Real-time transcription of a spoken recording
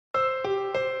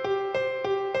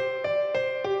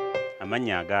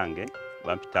Amannya agange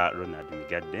bampita Ronald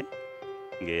Migadde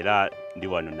ng'era ndi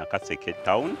wano Nakaseke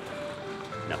Town,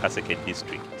 Nakaseke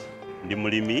District. Ndi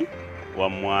mulimi wa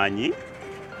mmwanyi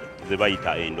ze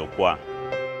bayita endokwa.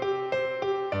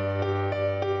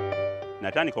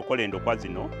 Natandika okukola endokwa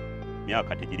zino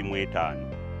myaka tegirimu 5.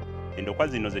 Endokwa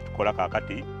zino ze tukola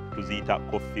kaakati tuziyita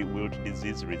coffee wilt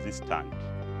disease resistant,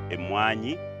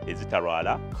 emmwanyi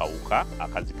ezitalwala kawuka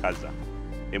akazikaza.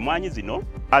 Emmwanyi zino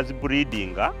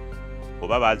bazibreedinga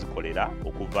oba bazikolera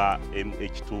okuva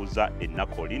ekituuza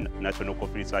Nakoli National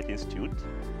Coffee Research Institute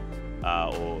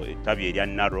ettabi erya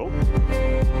Narrow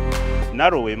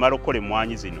wemala okukola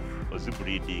emmwanyi zino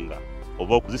ozibreedinga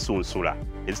oba okuzisunsula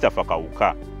ezitafa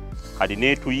kawuka, kati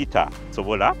netuyita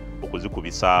sobola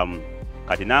okuzikubisaamu.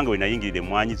 Kati nange wenayingirira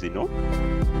emmwanyi zino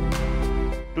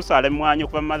tusaala emmwanyi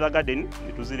okuva mu mother garden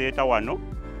ne tuzireeta wano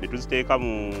ne tuziteeka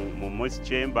mu moist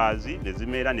chambers ne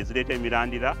zimera ne zireeta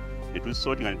emirandira ne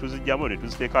tuzisortinga ne tuzijjamu ne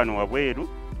tuziteeka wano wabweru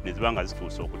ne ziba nga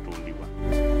zituuse okutundibwa.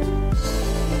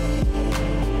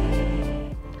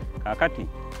 Kaakati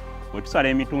bwe tusala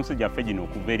emitunsi gyaffe gino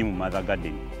okuva eri mu mother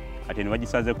garden kati ne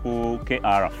bagisaze ku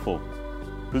KR4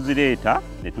 tuzireeta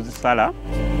ne tuzisala.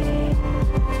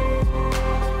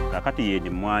 Kaakati yeno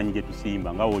emmwanyi gye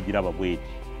tusimba nga woogiraba bweti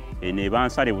eno eba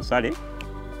nsale busale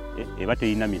eba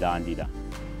terina mirandira.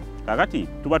 Kaakati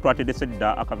tuba twatedese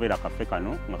dda akaveera kaffe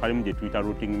kano nga kalimu gye tuyita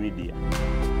rooting media.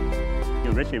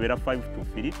 Ratio ebeera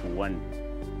 5:3:1,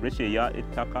 ratio eya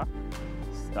ettaka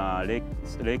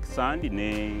lake sand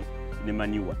ne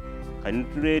manure. Kati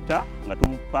netuleeta nga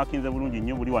tupakinze bulungi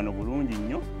nnyo, buli wano bulungi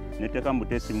nnyo, netuteeka mu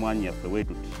buteesi mmwanyi yaffe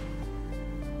wetuti.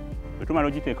 Bwe tumala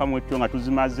ogiteekamu wetutyo nga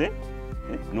tuzimaze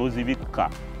n'ozibikka.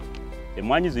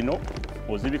 Emmwanyi zino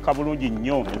ozibikka bulungi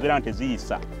nnyo nezibeera nti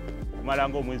teziyisa okumala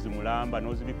ng'omwezi mulamba,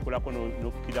 n'ozibikkulako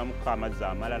n'ofukiramuko amazzi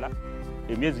amalala.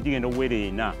 Emyezi gigenda okuwera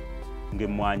 4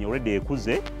 ng'emmwanyi already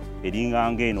ekuze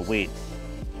eringa ng'eno bweti.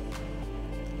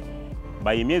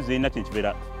 Bayi emyezi 4 kino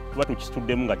kibeera tuba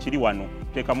tukisituddemu nga kiri wano,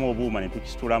 tuteekamu obuuma ne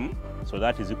tukisitulamu so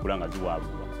that zikula nga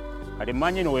ziwaabulwa. Kati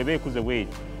emmwanyi eno weeba ekuze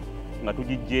bweti nga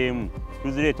tugijjeemu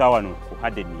tuzireeta wano ku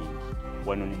hardening,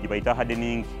 wano gye bayita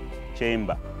hardening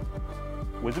chamber.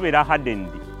 Bwe zibeera hardened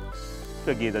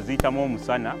tutegeeza ziyitamu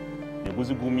omusana ne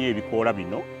guzigumya ebikoola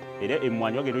bino, era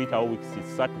emmwanyi wagenda oyitawo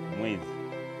weeks 3 ku mwezi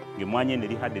ng'emmwanyi eno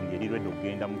eri hardened eri ready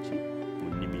okugenda mu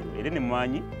nnimiro. Era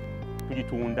n'emmwanyi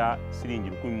tugitunda siringi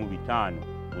 1,500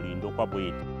 buli ndokwa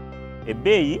bweti.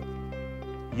 Ebbeeyi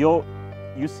yo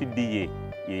UCDA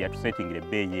ye yatusetingira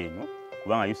ebbeeyi eno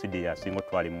kubanga UCDA yasinga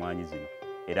otwala emmwanyi zino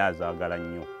era azaagala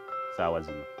nnyo saawa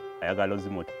zino. Ayagala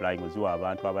ozimultiplying, oziwa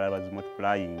abantu abalala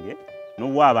bazimultiplying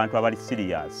n'owa abantu abali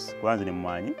serious kubanga zino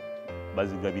emmwanyi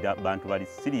bazigabira abantu bali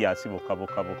serious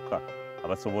bokka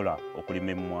abasobola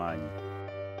okulima emmwanyi.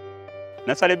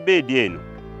 Nasala ebbeedi eno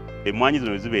emmwanyi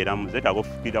zino zibeeramu zeetaaga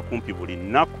okufukirira kumpi buli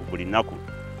nnaku.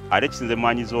 Ate kisinze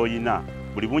emmwanyi z'oyina,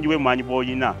 buli bungi bw'emmwanyi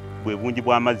bw'oyina bwe bungi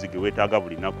bw'amazzi ge weetaaga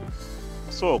buli nnaku.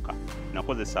 Kusooka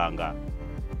nakozesanga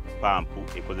pampu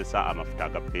ekozesa amafuta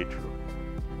aga petrol,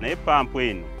 naye pampu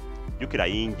eno jjukira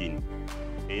engine,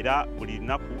 era buli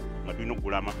nnaku nga tulina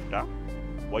okugula amafuta.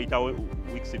 Wayitawo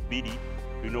weeks 2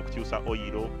 tulina okukyusa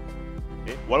oyiro.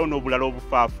 Waliwo n'obulala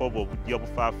obufaafa obwo obujja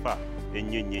obufaafa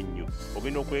ennyo.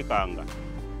 Ogenda okwekanga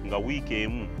nga wiiki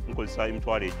emu nkozesa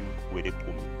emitwalo egiwera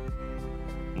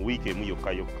 10 mu wiiki emu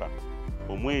yokka.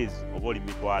 Omwezi oba oli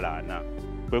mitwalo 4.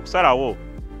 Kwe kusalawo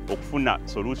okufuna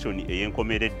solution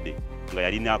ey'enkomeredde nga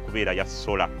yalina kubeera ya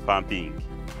solar pumping.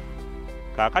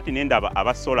 Kaakati nendaba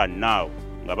aba solar now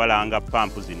nga balanga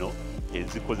pampu zino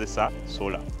ezikozesa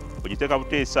solar. Ogiteeka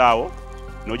buteesaawo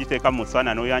n'ogiteeka mu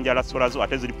musana n'oyanjala solar zo,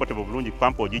 ate ziri portable bulungi.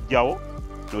 Pampu ogijjawo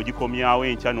n'ogikomyawo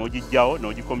enkya, n'ogijjawo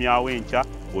n'ogikomyawo enkya,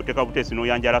 oteeka buteesi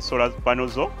n'oyanjala solar panel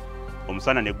zo,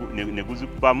 omusana ne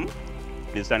guzikubamu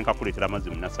ne zitandika kuleetera amazzi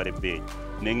mu nasala ebbeeyi.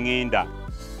 Ne ŋŋenda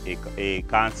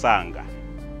Kansanga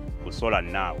ku solar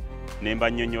now ne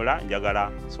mbannyonnyola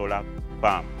njagala solar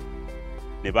pump.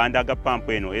 Ne bandaga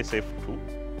pampu eno SF2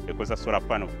 ekozesa solar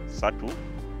panel 3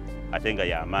 ate nga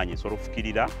y'amaanyi, esobola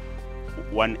okufukirira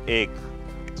 1 acre.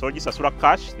 Osobola ogisasula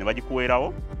cash ne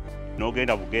bagikuweerawo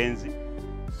n'ogenda bugenzi,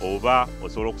 oba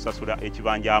osobola okusasula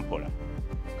ekibanja mpola.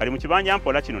 Kali mu kibanja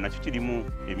mpola kino nakyo kirimu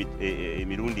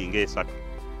emirundi nga 3.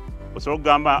 Osobola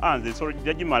okugamba nze nsobola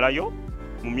ojja gimalayo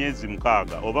mu myezi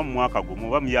 6 oba mu mwaka gumu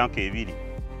oba mu myaka 2.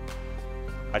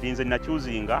 Kati nze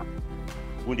nakyuzinga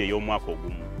gundi ey'omwaka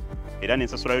ogumu, era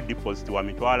nensasulayo deposit wa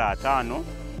 $5,000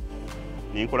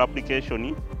 nenkola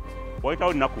application.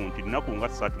 Wayitawo lunaku nga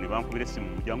 3 ne bankubira essimu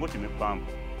mujangu otime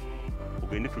pampu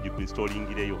ogende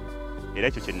tugikuinstollingireyo. Era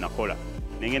ekyo kye nakola,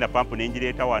 nengenda pampu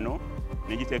nengireeta wano,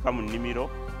 negiteeka mu nnimiro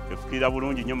efukirira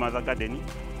bulungi nnyo Mother Garden,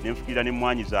 ne nfukirira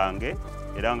n'emmwanyi zange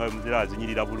era nga muzira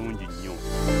azinyirira bulungi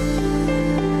nnyo.